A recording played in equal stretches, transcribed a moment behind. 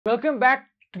Welcome back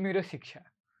to MeroSiksha.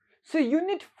 So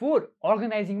Unit 4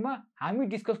 अर्गनाइजिङमा हामी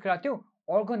discuss गरेका थियौँ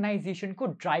अर्गनाइजेसनको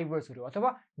ड्राइभर्सहरू अथवा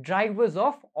ड्राइभर्स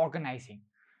अफ अर्गनाइजिङ.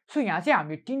 सो यहाँ चाहिँ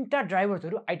हामीले तीनटा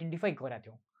ड्राइभर्सहरू आइडेन्टिफाई गरेका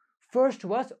थियौँ. First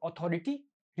was authority,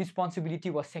 responsibility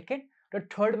was second र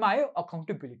थर्डमा आयो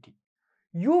अकाउन्टेबिलिटी.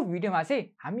 यो भिडियोमा चाहिँ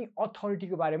हामी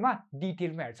अथोरिटीको बारेमा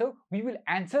डिटेलमा हेर्छौँ. We will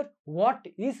answer what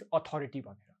is authority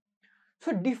भनेर.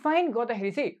 सो डिफाइन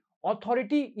गर्दाखेरि चाहिँ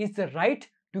authority is the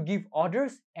right to give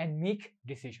orders and make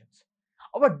decisions.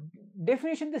 अब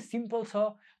डेफिनेसन त सिम्पल छ,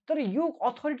 तर यो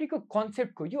अथोरिटीको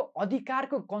कन्सेप्टको यो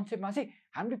अधिकारको कन्सेप्टमा चाहिँ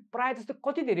हामीले प्रायः जस्तो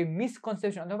कति धेरै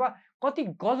मिसकन्सेप्सन अथवा कति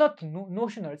गलत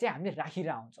नोसनहरू चाहिँ हामीले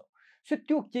राखिरहेको हुन्छौँ. सो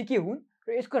त्यो के हुन्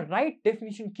र यसको राइट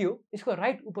डेफिनेसन के हो, यसको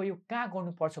राइट उपयोग कहाँ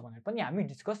गर्नुपर्छ भनेर पनि हामी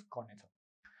डिस्कस गर्नेछौँ.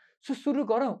 सो सुरु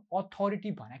गरौँ.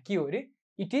 अथोरिटी भने के हो अरे?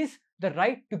 It is the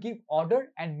right to give order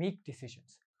and make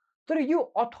decisions. तर यो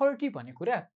अथोरिटी भन्ने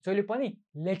कुरा जहिले पनि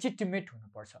लेजिटिमेट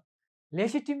हुनुपर्छ.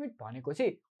 लेजिटिमेट भनेको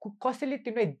चाहिँ कसैले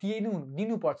तिमीलाई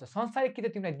दिनुपर्छ. संस्थाले कि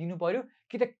त तिमीलाई दिनु पर्यो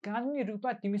कि त कानुनी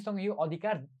रूपमा तिमीसँग यो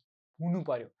अधिकार हुनु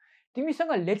पर्यो.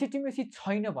 तिमीसँग लेजिटिमेसी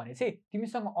छैन भने चाहिँ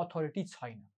तिमीसँग अथोरिटी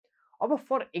छैन. अब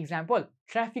फर एक्जाम्पल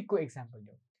ट्राफिकको एक्जाम्पल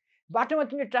दिउँ. बाटोमा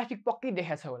तिमीले ट्राफिक पक्कै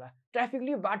देखाएको छ होला.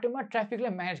 ट्राफिकले बाटोमा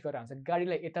ट्राफिकलाई म्यानेज गरेर हुन्छ.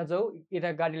 गाडीलाई यता जाऊ,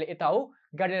 यता गाडीलाई यता हो,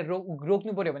 गाडीलाई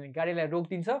रोक्नु पर्यो भने गाडीलाई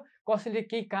रोकिदिन्छ. कसैले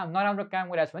केही काम नराम्रो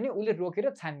काम गरिरहेको छ भने उसले रोकेर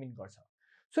छानबिन गर्छ.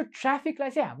 सो ट्राफिकलाई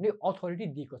चाहिँ हामीले अथोरिटी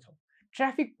दिएको छौँ.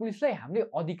 ट्राफिक पुलिसलाई हामीले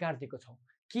अधिकार दिएको छौँ.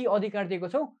 के अधिकार दिएको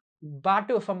छौँ?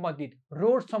 बाटो सम्बन्धित,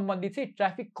 रोड सम्बन्धित चाहिँ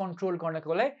ट्राफिक कन्ट्रोल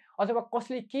गर्नको लागि अथवा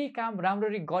कसले केही काम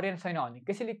राम्ररी गरेन छैन भने,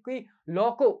 कसैले केही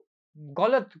लको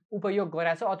गलत उपयोग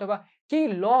गरेछ अथवा केही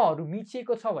लहरू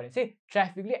मिचिएको छ भने चाहिँ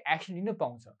ट्राफिकले एक्सन लिन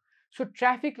पाउँछ. सो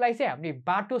ट्राफिकलाई चाहिँ हामीले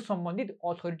बाटो सम्बन्धित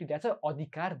अथोरिटी दिएको छ,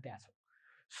 अधिकार दिएको छ.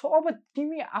 सो अब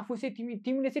तिमी आफू चाहिँ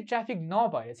तिमीले चाहिँ ट्राफिक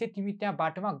नभएर चाहिँ तिमी त्यहाँ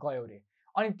बाटोमा गयौ रे,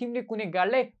 अनि तिमीले कुनै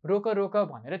गाडीलाई रोक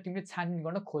भनेर तिमीले छानबिन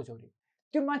गर्न खोज्यौ रे.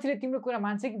 त्यो मान्छेले तिम्रो कुरा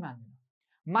मान्छ कि मान्दैन?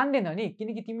 मान्दैन नि,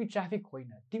 किनकि तिमी ट्राफिक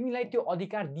होइन, तिमीलाई त्यो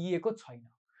अधिकार दिएको छैन.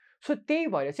 सो त्यही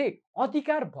भएर चाहिँ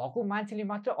अधिकार भएको मान्छेले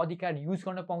मात्र अधिकार युज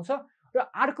गर्न पाउँछ र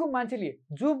अर्को मान्छेले,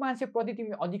 जो मान्छेप्रति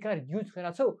तिमी अधिकार युज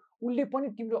गरेका छौ उसले पनि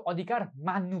तिम्रो अधिकार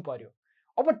मान्नु पर्यो.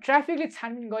 अब ट्राफिकले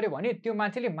छानबिन गर्यो भने त्यो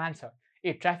मान्छेले मान्छ,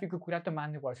 ए ट्राफिकको कुरा त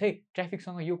मान्नुपर्छ है,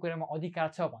 ट्राफिकसँग यो कुरामा अधिकार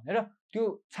छ भनेर त्यो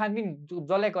छानबिन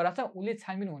जसलाई गराएको छ उसले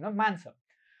छानबिन हुन मान्छ.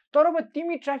 तर अब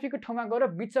तिमी ट्राफिकको ठाउँमा गएर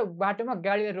बिच बाटोमा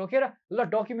गाडीलाई रोकेर ल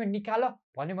डकुमेन्ट निकाल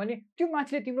भन्यो भने त्यो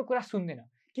मान्छेले तिम्रो कुरा सुन्दैन,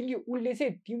 किनकि उसले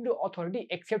चाहिँ तिम्रो अथोरिटी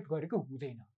एक्सेप्ट गरेको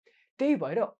हुँदैन. त्यही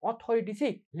भएर अथोरिटी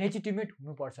चाहिँ लेजिटिमेट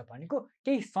हुनुपर्छ भनेको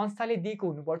केही संस्थाले दिएको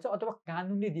हुनुपर्छ अथवा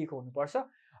कानुनले दिएको हुनुपर्छ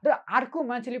र अर्को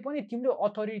मान्छेले पनि तिम्रो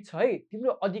अथोरिटी छ है,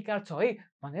 तिम्रो अधिकार छ है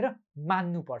भनेर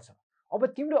मान्नुपर्छ. अब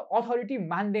तिम्रो अथोरिटी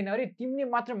मान्दैन अरे, तिमीले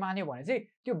मात्र मान्यो भने चाहिँ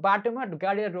त्यो बाटोमा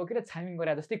गाडीलाई रोकेर छानबिन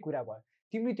गरे जस्तै कुरा भयो.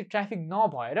 तिमीले त्यो ट्राफिक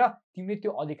नभएर तिमीले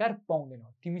त्यो अधिकार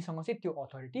पाउँदैनौ, तिमीसँग चाहिँ त्यो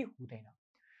अथोरिटी हुँदैन.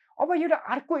 अब एउटा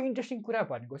अर्को इन्ट्रेस्टिङ कुरा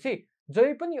भनेको चाहिँ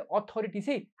जहिले पनि अथोरिटी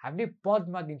चाहिँ हामीले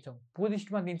पदमा दिन्छौँ,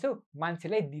 पोजिसनमा दिन्छौँ,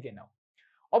 मान्छेलाई दिँदैनौँ.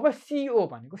 अब सिइओ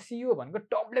भनेको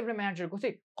टप लेभल म्यानेजरको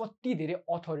चाहिँ कति धेरै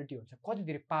अथोरिटी हुन्छ, कति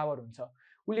धेरै पावर हुन्छ.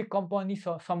 उसले कम्पनी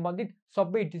सम्बन्धित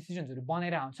सबै डिसिजन्सहरू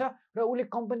बनाएर आउँछ र उसले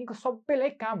कम्पनीको सबैलाई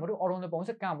कामहरू अराउन पाउँछ,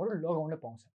 कामहरू लगाउन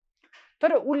पाउँछ.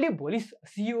 तर उसले भोलि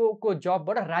सिइओको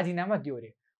जबबाट राजीनामा दियो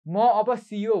अरे, म अब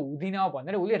सिइओ हुँदिनँ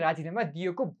भनेर उसले राजीनामा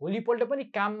दिएको भोलिपल्ट पनि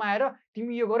काममा आएर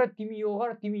तिमी यो गर, तिमी यो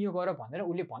गर, तिमी यो गर भनेर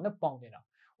उसले भन्न पाउँदैन.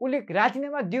 उसले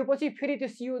राजीनामा दिएपछि फेरि त्यो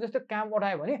सिइओ जस्तो काम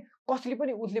अरायो भने कसैले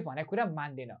पनि उसले भनेको कुरा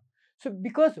मान्दैन. सो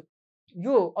बिकज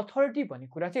यो अथोरिटी भन्ने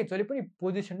कुरा चाहिँ जहिले पनि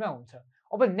पोजिसनमा हुन्छ.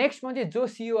 अब नेक्स्टमा चाहिँ जो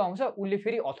सिइओ आउँछ उसले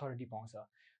फेरि अथोरिटी पाउँछ.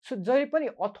 सो जहिले पनि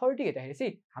अथोरिटी हेर्दाखेरि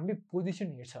चाहिँ हामीले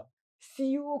पोजिसन हेर्छ.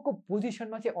 सिइओको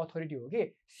पोजिसनमा चाहिँ अथोरिटी हो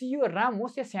कि सिइओ राम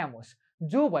होस् या श्याम होस्,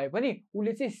 जो भए पनि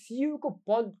उसले चाहिँ सिइओको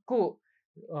पदको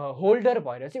होल्डर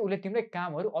भएर चाहिँ उसले तिमीलाई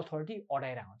कामहरू अथोरिटी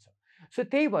अडाएर आउँछ. सो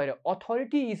त्यही भएर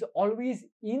authority is always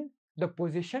in the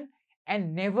position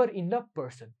and never in the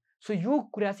person. So यो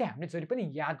कुरा चाहिँ हामीले जहिले पनि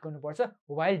याद गर्नुपर्छ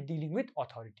while dealing with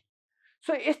authority.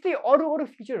 So यस्तै अरू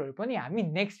फिचरहरू पनि हामी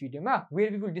नेक्स्ट भिडियोमा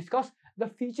where we will discuss the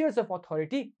features of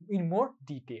authority in more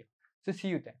detail. So C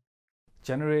you then.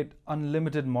 Generate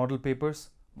unlimited model papers,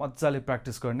 मजाले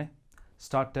practice गर्ने,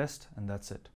 start test, and that's it.